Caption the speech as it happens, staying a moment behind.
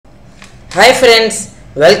Hi friends,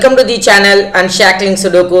 welcome to the channel Unshackling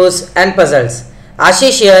Sudokus and Puzzles.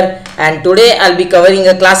 Ashish here, and today I'll be covering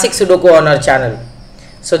a classic Sudoku on our channel.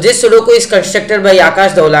 So this Sudoku is constructed by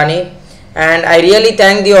Akash Doulani, and I really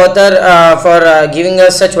thank the author for giving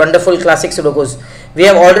us such wonderful classic Sudokus. We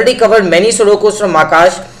have already covered many Sudokus from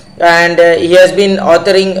Akash, and he has been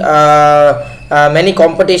authoring many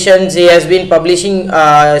competitions. He has been publishing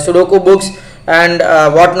Sudoku books and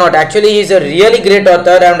whatnot. Actually, he is a really great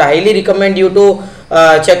author, and I highly recommend you to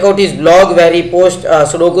check out his blog where he posts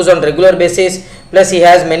Sudokus on regular basis. Plus, he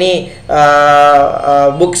has many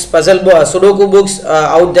books, Sudoku books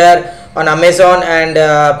out there on Amazon and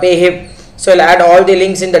Payhip. So I'll add all the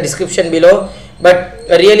links in the description below. But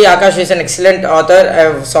really, Akash is an excellent author. I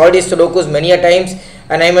have solved his Sudokus many a times,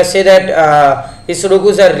 and I must say that his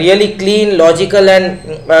Sudokus are really clean, logical, and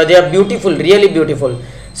they are beautiful, really beautiful.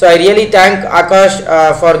 So I really thank Akash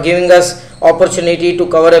for giving us opportunity to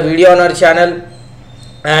cover a video on our channel.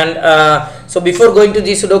 And so before going to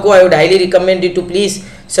the Sudoku, I would highly recommend you to please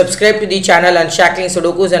subscribe to the channel Unshackling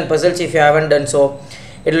Sudokus and Puzzles if you haven't done so.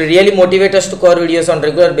 It will really motivate us to cover videos on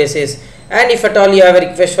regular basis. And if at all you have a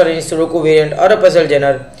request for any Sudoku variant or a puzzle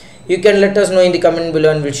genre, you can let us know in the comment below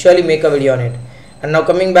and we'll surely make a video on it. And now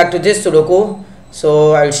coming back to this Sudoku,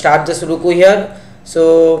 so I'll start the Sudoku here.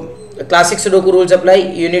 So classic Sudoku rules apply.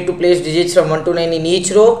 You need to place digits from 1 to 9 in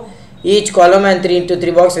each row, each column, and 3 into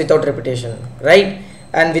 3 box without repetition, right?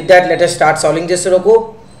 And with that, let us start solving this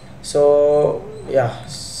Sudoku. So yeah,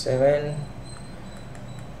 7,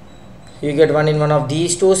 you get 1 in one of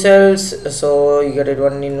these two cells, so you get it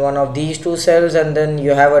 1 in one of these two cells, and then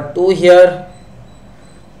you have a 2 here,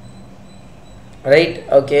 right?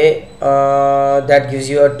 Okay, that gives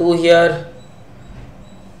you a 2 here,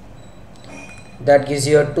 that gives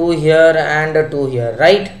you a 2 here and a 2 here,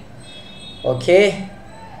 right? Okay,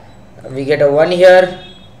 we get a 1 here,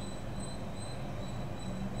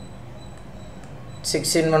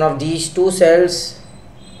 6 in one of these two cells,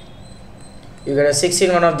 you get a 6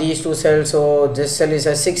 in one of these two cells, so this cell is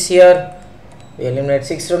a 6 here, we eliminate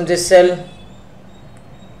 6 from this cell,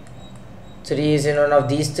 3 is in one of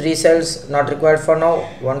these 3 cells, not required for now,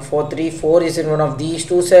 1 4 3, 4 is in one of these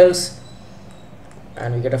two cells,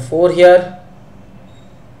 and we get a 4 here.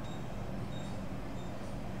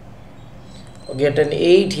 Get an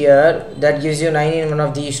 8 here, that gives you 9 in one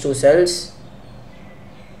of these two cells.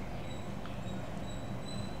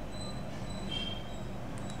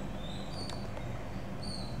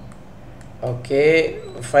 Okay,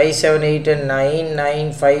 5 7 8 and 9,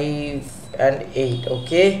 9 5 and 8.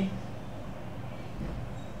 Okay,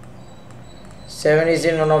 7 is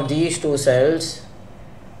in one of these two cells.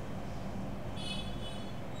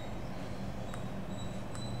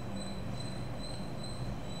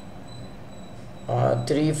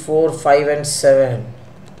 3 4 5 and 7,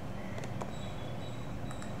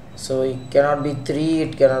 so it cannot be 3,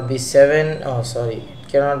 it cannot be 7, oh sorry, it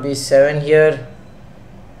cannot be 7 here.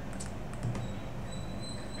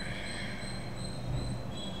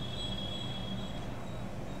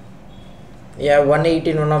 Yeah, 1 8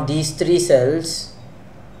 in one of these 3 cells,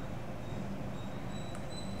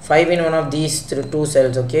 5 in one of these 2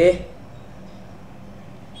 cells. Okay,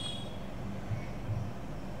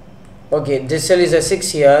 okay, this cell is a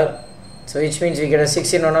 6 here, so which means we get a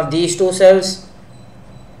 6 in one of these two cells.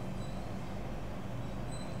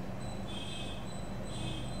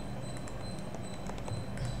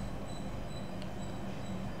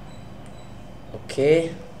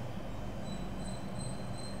 Okay,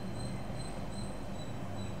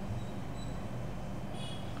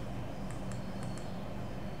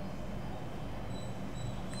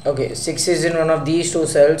 okay, 6 is in one of these two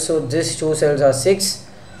cells, so these two cells are 6,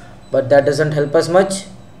 but that doesn't help us much.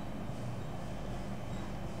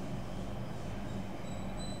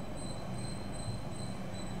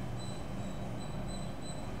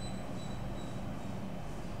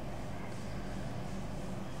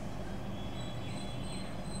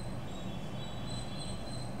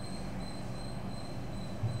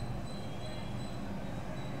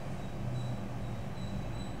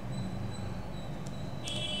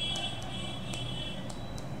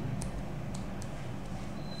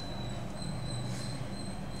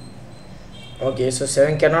 Okay, so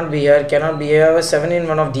 7 cannot be here, cannot be here. I have a 7 in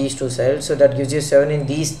one of these two cells, so that gives you 7 in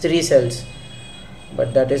these 3 cells,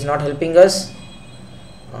 but that is not helping us.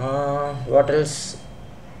 What else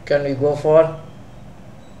can we go for?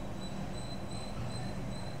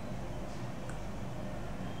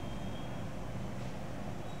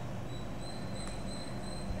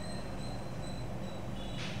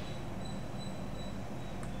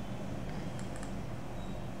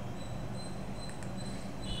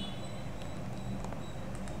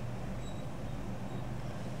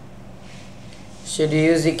 Should you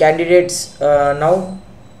use the candidates now,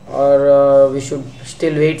 or we should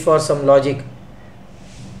still wait for some logic?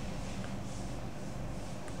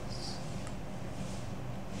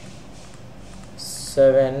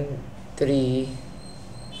 Seven, 3.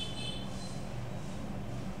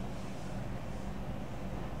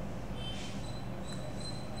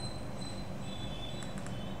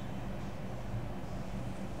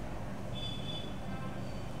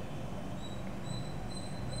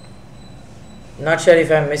 Not sure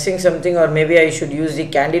if I'm missing something, or maybe I should use the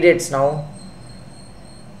candidates now.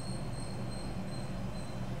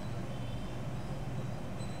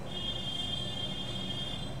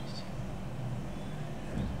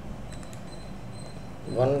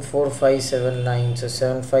 One, 4, 5, 7, 9. So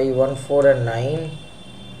 7, 5, 1, 4 and 9.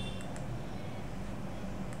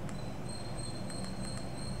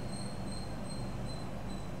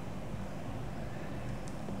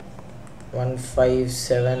 One, 5,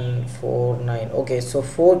 7, 4, 9. Okay, so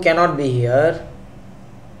 4 cannot be here.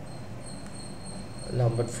 No,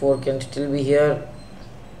 but 4 can still be here.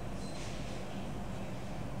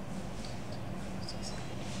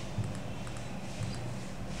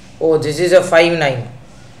 Oh, this is a 5, 9.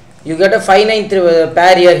 You get a 5, 9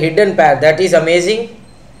 pair here, hidden pair. That is amazing.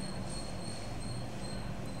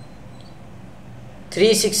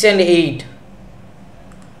 3, 6 and 8.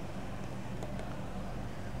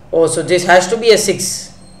 Oh, so this has to be a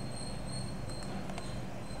 6.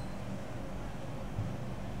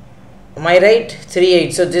 Am I right? 3,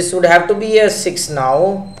 8. So this would have to be a 6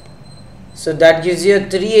 now. So that gives you a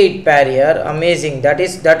 3, 8 pair here. Amazing.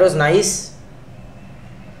 That was nice.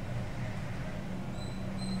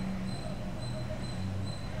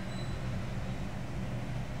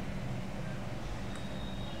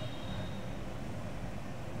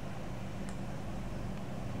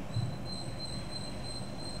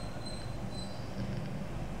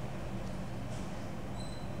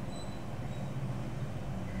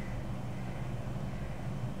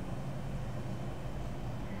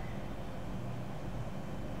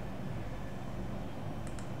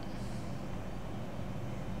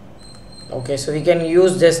 Okay, so we can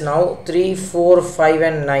use this now. 3, 4, 5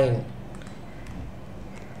 and 9.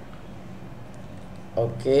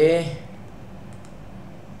 Okay.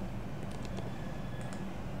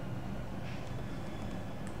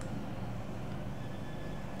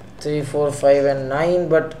 Three, 4, 5 and 9,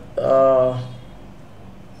 but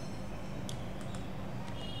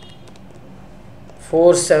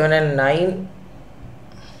 4, 7 and 9.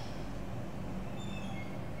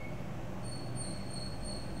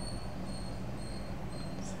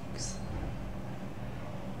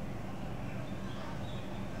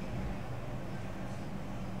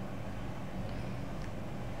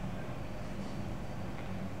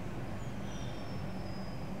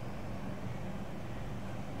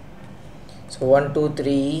 So 1, 2,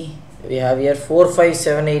 3, we have here 4, 5,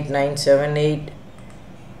 7, 8, 9, 7, 8.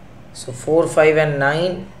 So 4, 5 and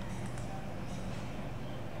 9.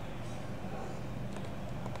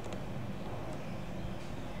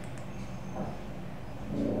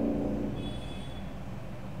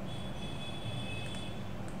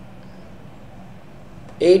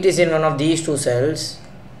 Eight is in one of these two cells.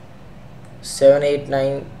 7, 8,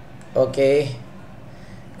 9. Okay.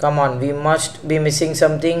 Come on, we must be missing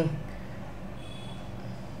something.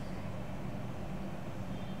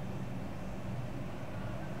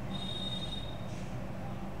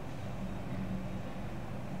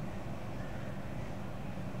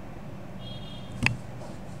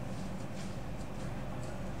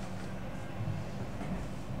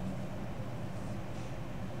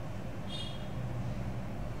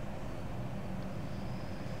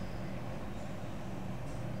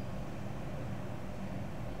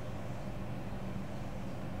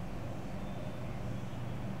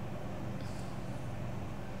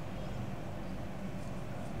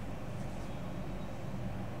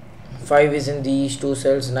 Five is in these two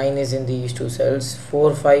cells, 9 is in these two cells.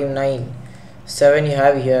 4, 5, 9, 7 you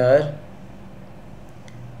have here.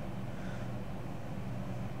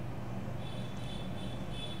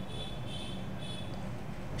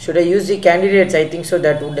 Should I use the candidates? I think so,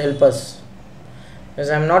 that would help us, because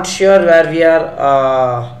I'm not sure where we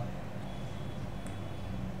are.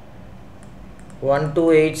 1,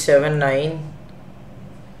 2, 8, 7, 9.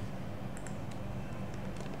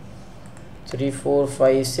 3, 4,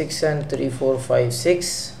 5, 6 and 3, 4, 5,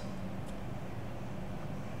 6.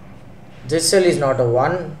 This cell is not a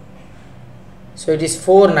 1. So it is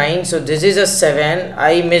 4, 9. So this is a 7.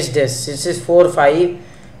 I missed this. This is 4, 5.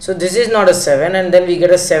 So this is not a 7, and then we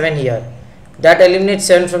get a 7 here. That eliminates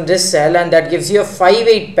 7 from this cell, and that gives you a 5,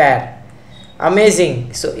 8 pair.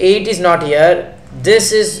 Amazing. So 8 is not here.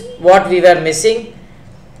 This is what we were missing,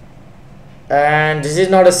 and this is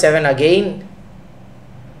not a 7 again.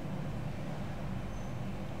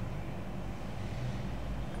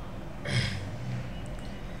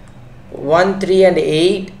 One, 3 and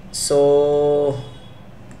 8. So,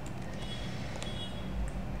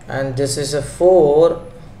 and this is a 4.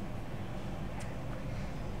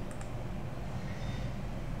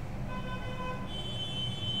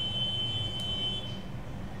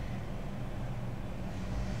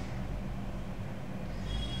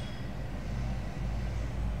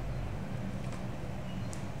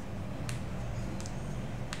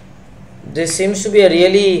 This seems to be a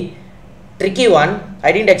really tricky one.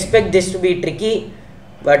 I didn't expect this to be tricky,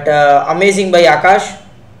 but amazing by Akash.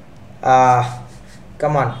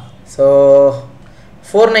 Come on. So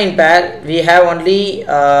 4-9 pair. We have only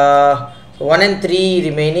 1 and 3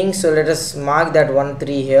 remaining. So let us mark that 1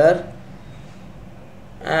 3 here,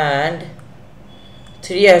 and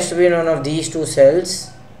 3 has to be in one of these two cells.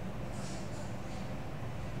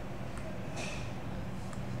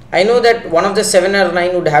 I know that one of the 7 or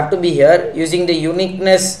 9 would have to be here using the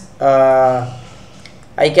uniqueness,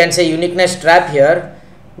 I can say uniqueness trap here,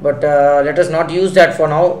 but let us not use that for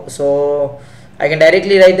now. So I can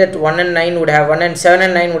directly write that 1 and 9 would have 1 and 7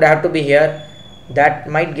 and 9 would have to be here. That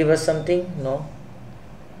might give us something. No,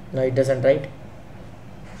 it doesn't, right?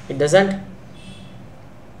 It doesn't.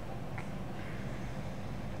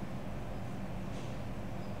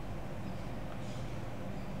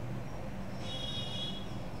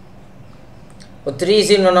 So 3 is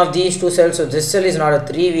in one of these two cells, so this cell is not a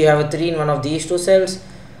 3. We have a 3 in one of these two cells,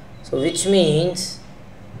 so which means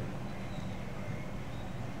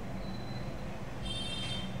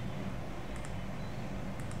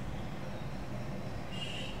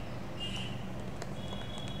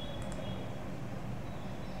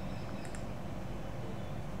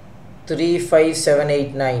three, 5, 7,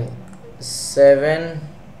 8, 9. 7,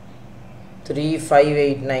 3, 5,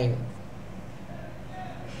 8, 9.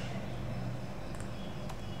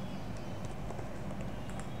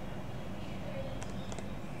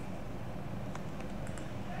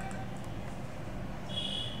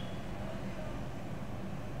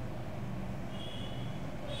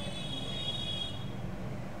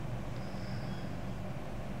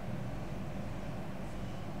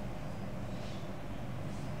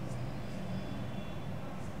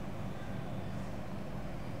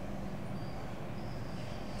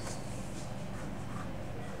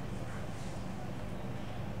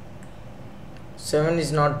 Seven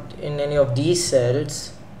is not in any of these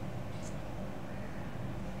cells.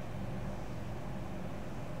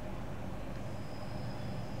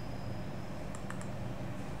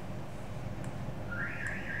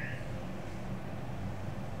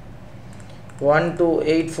 One, 2,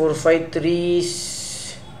 8, 4, 5, 3,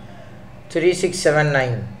 3, 6, 7,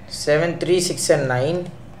 9. 7, 3, 6 and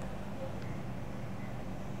 9.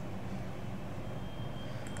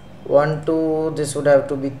 1, 2, this would have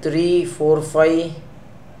to be 3, 4, 5,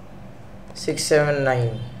 6, 7,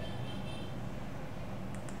 9.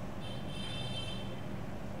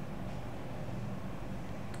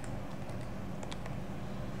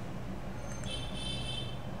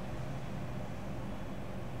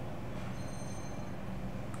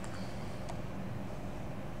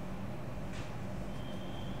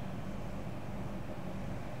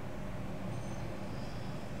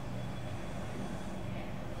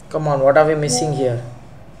 Come on, what are we missing here?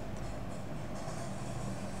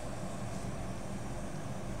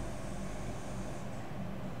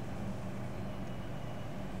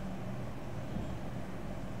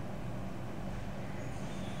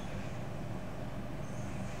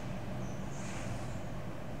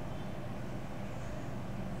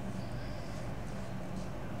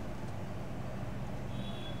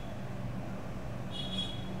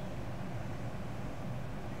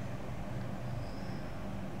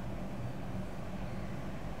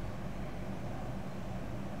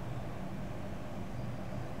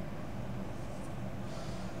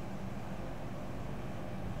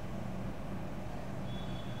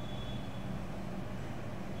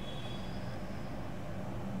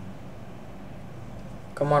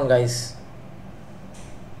 Come on, guys.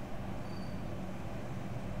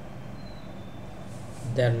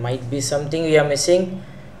 There might be something we are missing.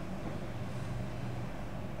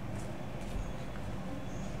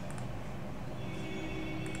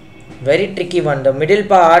 Very tricky one. The middle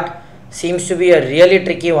part seems to be a really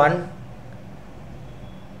tricky one.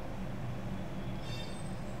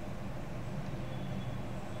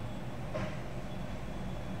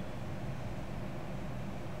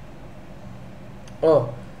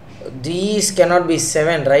 Oh, these cannot be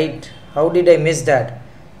 7, right? How did I miss that?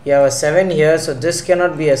 You have a 7 here, so this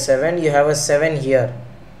cannot be a 7. You have a 7 here.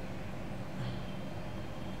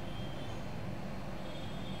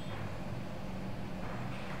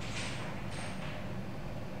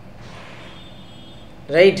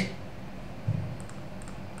 Right?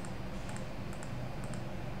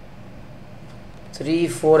 Three,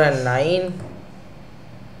 4 and 9.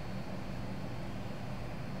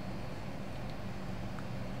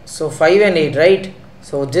 So 5 and 8, right?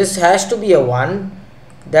 So this has to be a 1.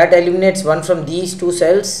 That eliminates 1 from these two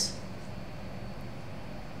cells.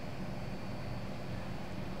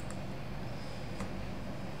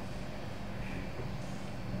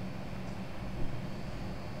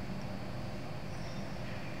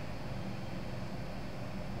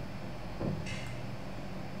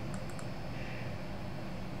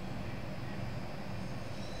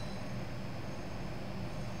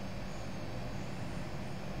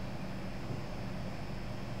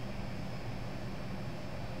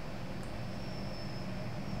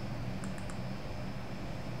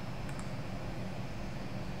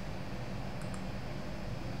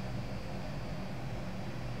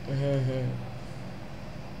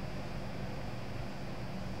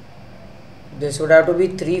 This would have to be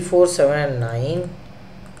 3, 4, 7 and 9.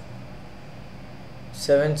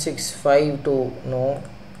 7, 6, 5 to no.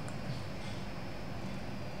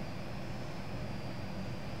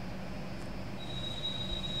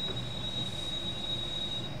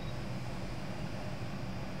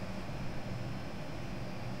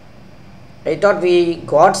 I thought we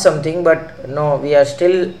got something, but no, we are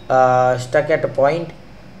still stuck at a point.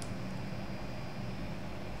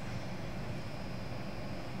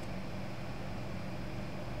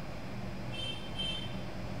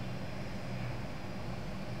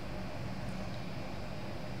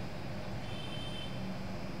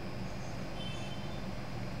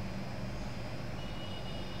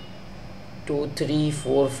 Two, 3,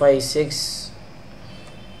 4, 5, 6,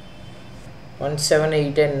 1, 7,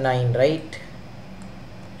 8 and 9, right?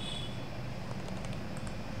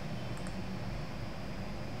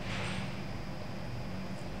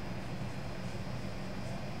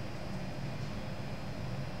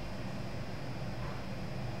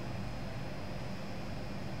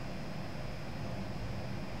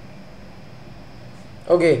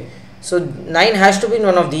 Okay, so 9 has to be in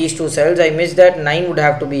one of these two cells. I missed that. 9 would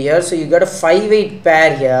have to be here. So you got a 5, 8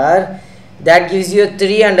 pair here. That gives you a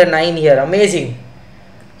 3 and a 9 here. Amazing.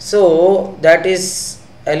 So that is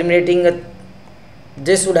eliminating a,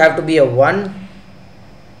 this would have to be a 1.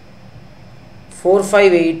 4,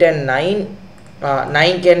 5, 8 and 9.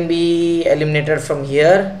 9 can be eliminated from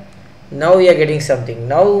here. Now we are getting something.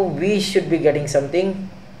 Now we should be getting something.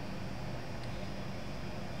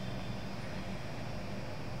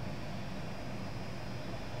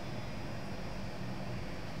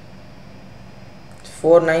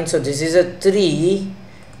 4, 9. So this is a 3.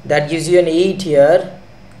 That gives you an 8 here.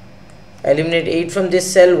 Eliminate 8 from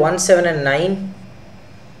this cell. 1, 7 and 9.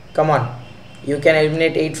 Come on. You can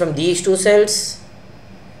eliminate 8 from these two cells.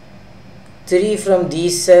 3 from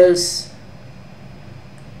these cells.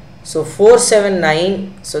 So 4, 7,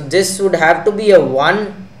 9. So this would have to be a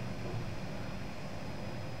 1.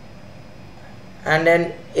 And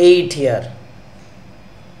an 8 here.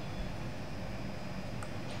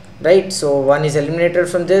 Right, so 1 is eliminated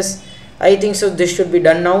from this. I think so this should be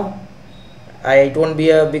done now. It won't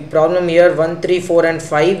be a big problem here. 1, 3, 4 and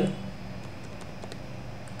 5.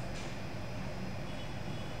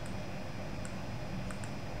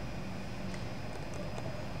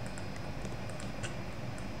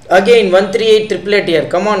 Again 1, 3, 8 triplet here.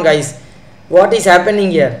 Come on guys, what is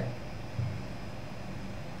happening here?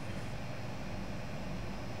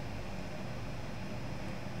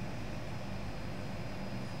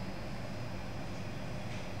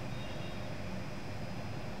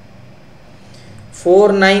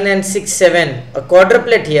 Four, 9 and 6, 7. A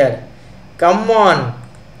quadruplet here. Come on.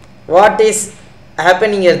 What is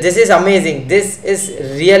happening here? This is amazing. This is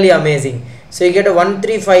really amazing. So you get a 1,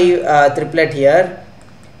 3, 5 triplet here.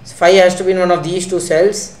 So 5 has to be in one of these two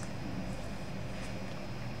cells.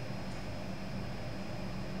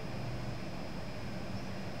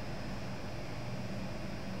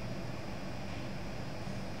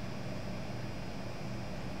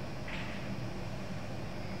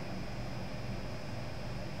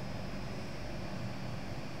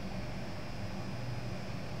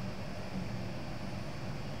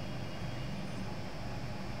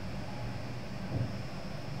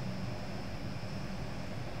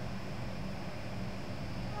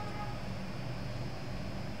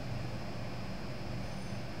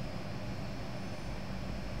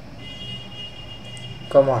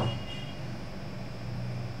 Come on.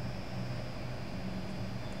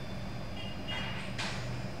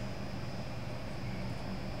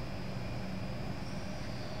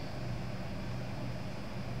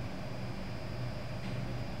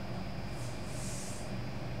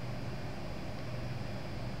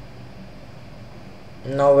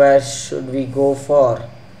 Now where should we go for?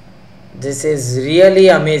 This is really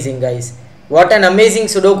amazing, guys. What an amazing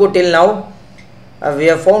Sudoku till now. We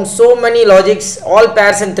have found so many logics, all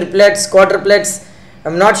pairs and triplets, quadruplets.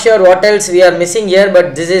 I'm not sure what else we are missing here,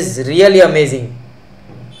 but this is really amazing.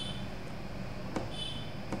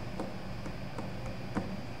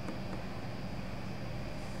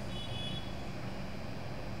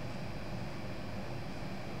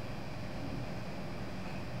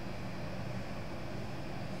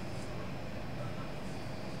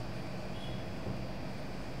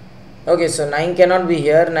 Okay, so 9 cannot be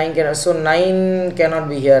here, 9 cannot, so 9 cannot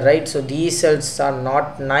be here, right? So these cells are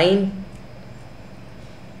not 9.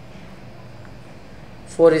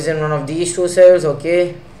 4 is in one of these two cells,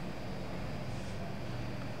 okay.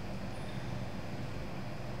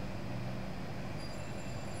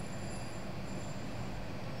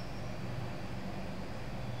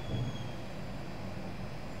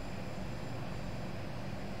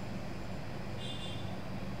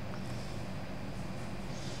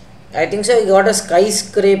 I think so. I got a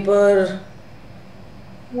skyscraper.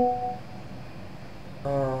 No,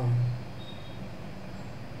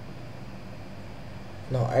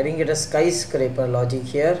 I didn't get a skyscraper logic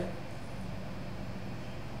here.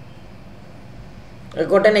 I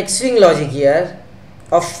got an X-wing logic here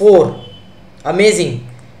of 4. Amazing.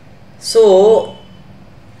 So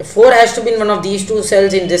 4 has to be in one of these two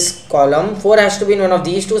cells in this column. 4 has to be in one of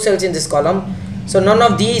these two cells in this column. So none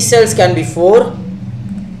of these cells can be 4.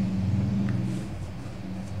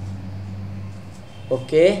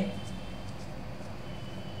 Okay.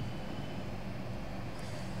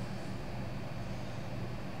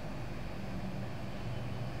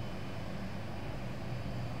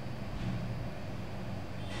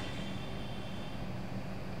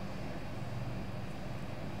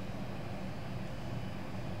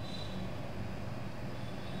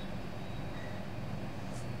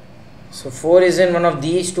 So 4 is in one of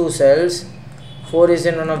these two cells. 4 is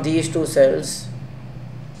in one of these two cells.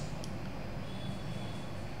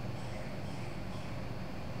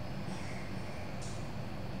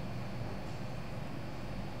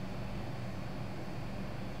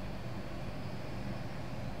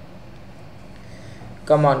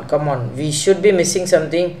 Come on, come on. We should be missing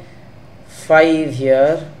something. 5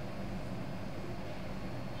 here.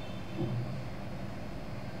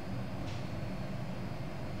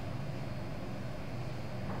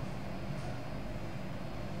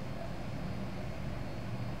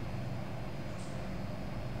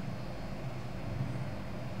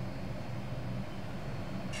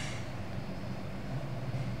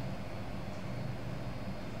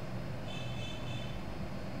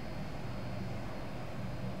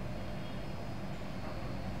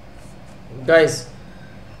 Guys,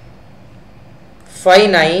 5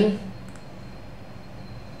 9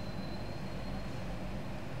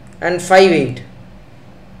 and 5 8.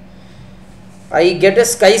 I get a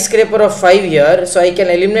skyscraper of 5 here, so I can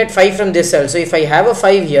eliminate 5 from this cell. So if I have a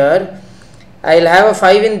 5 here, I will have a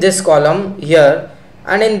 5 in this column here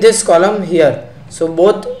and in this column here. So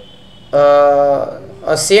both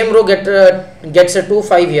a same row gets a 2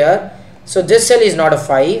 5 here. So this cell is not a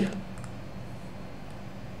 5.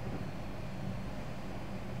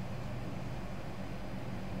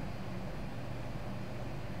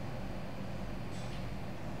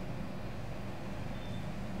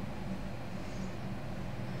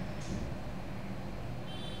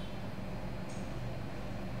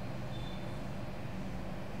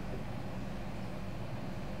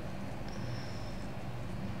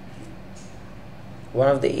 One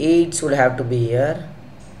of the 8s would have to be here.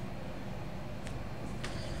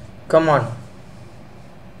 Come on.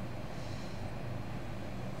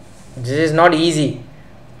 This is not easy.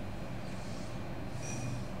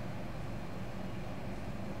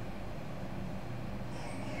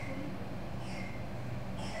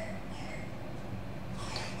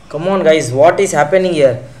 Come on guys, what is happening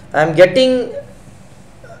here? I am getting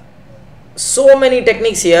so many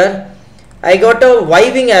techniques here. I got a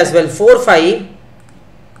Y-wing as well, 4 5.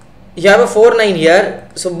 You have a 4 9 here,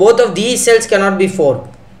 so both of these cells cannot be 4,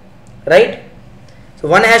 right? So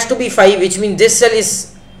one has to be 5, which means this cell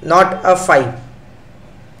is not a 5.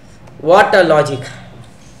 What a logic.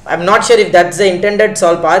 I'm not sure if that's the intended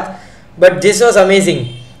solve path, but this was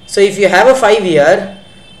amazing. So if you have a 5 here,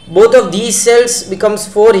 both of these cells becomes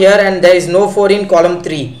 4 here and there is no 4 in column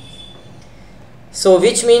 3. So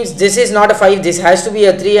which means this is not a 5, this has to be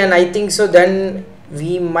a 3, and I think so then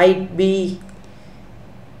we might be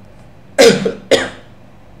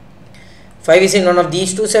 5 is in one of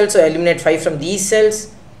these two cells, so eliminate 5 from these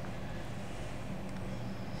cells.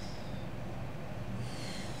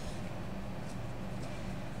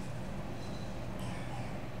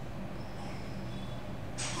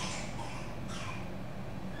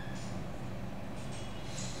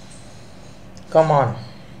 Come on.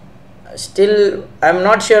 Still, I'm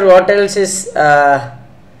not sure what else is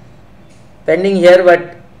pending here,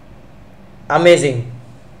 but amazing.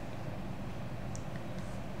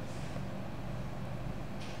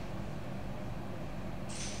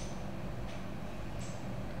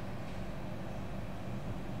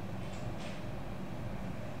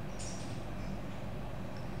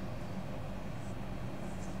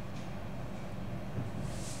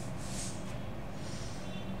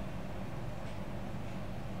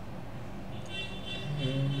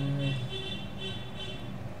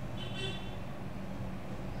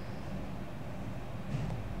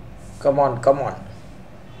 Come on, come on.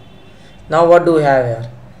 Now what do we have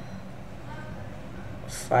here?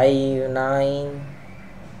 5, 9.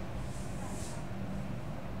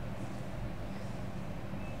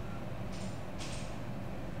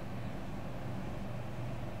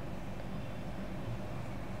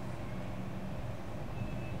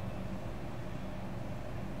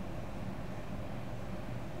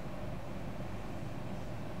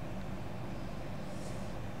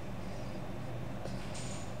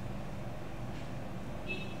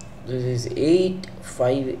 This is 8,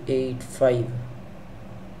 5, 8, 5.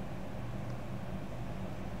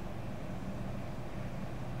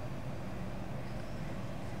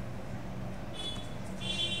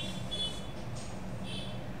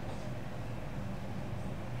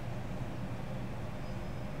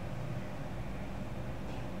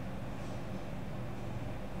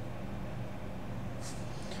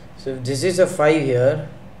 So if this is a 5 here,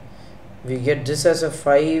 we get this as a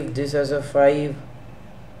 5, this as a 5,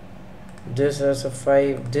 this as a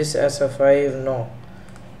 5, this as a 5. No,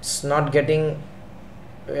 it's not getting,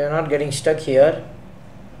 we are not getting stuck here.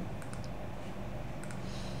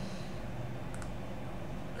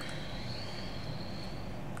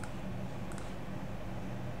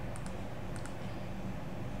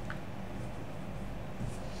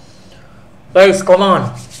 Guys, come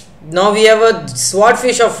on. Now we have a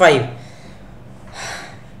swordfish of 5.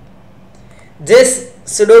 This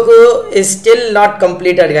Sudoku is still not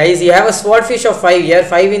completed, guys. You have a swordfish of 5 here,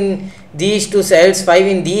 5 in these two cells, 5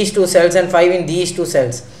 in these two cells, and 5 in these two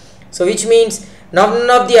cells. So which means none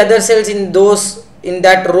of the other cells in those, in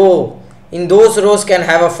that row, in those rows can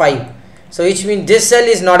have a 5. So which means this cell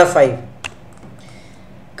is not a 5.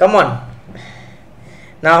 Come on.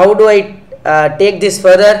 Now how do I take this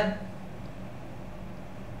further?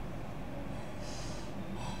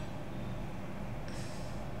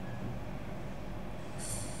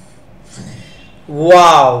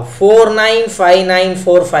 Wow,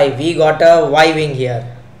 495945. We got a Y-wing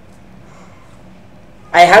here.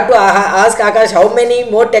 I have to ask Akash how many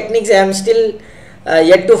more techniques I am still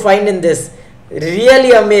yet to find in this.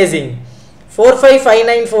 Really amazing.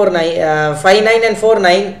 455949, 59 and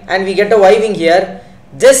 49, and we get a Y-wing here.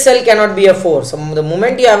 This cell cannot be a 4. So the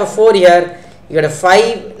moment you have a 4 here, you get a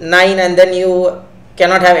 5, 9, and then you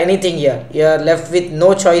cannot have anything here. You are left with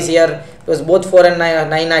no choice here because both 4 and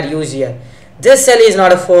 9 are used here. This cell is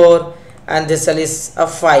not a 4 and this cell is a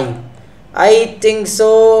 5. I think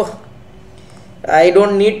so. I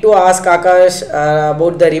don't need to ask Akash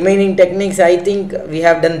about the remaining techniques. I think we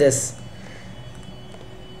have done this.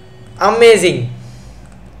 Amazing.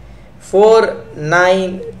 4,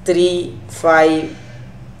 9, 3, 5.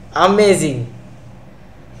 Amazing.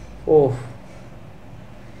 Oh.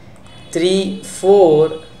 3, 4,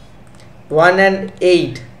 1 and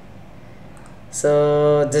 8.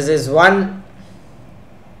 So this is 1,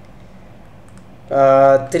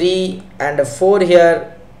 3 and a 4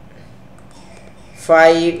 here,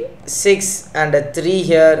 5, 6 and a 3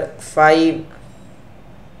 here, 5,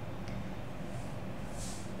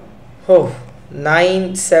 oh,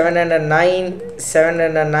 9, 7 and a 9, 7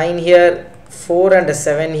 and a 9 here, 4 and a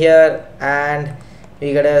 7 here, and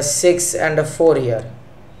we got a 6 and a 4 here.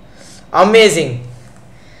 Amazing.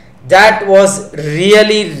 That was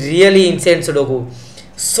really insane Sudoku.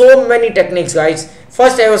 So many techniques, guys.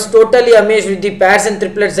 First I was totally amazed with the pairs and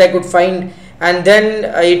triplets I could find, and then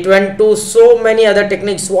it went to so many other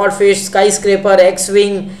techniques: swordfish, skyscraper,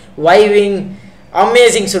 X-wing, Y-wing.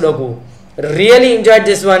 Amazing Sudoku. Really enjoyed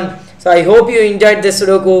this one. So I hope you enjoyed this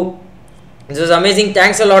Sudoku. This was amazing.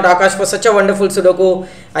 Thanks a lot Akash for such a wonderful Sudoku.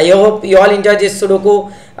 I hope you all enjoyed this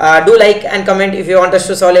Sudoku. Do like and comment if you want us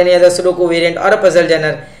to solve any other Sudoku variant or a puzzle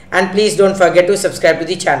genre, and please don't forget to subscribe to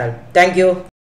the channel. Thank you.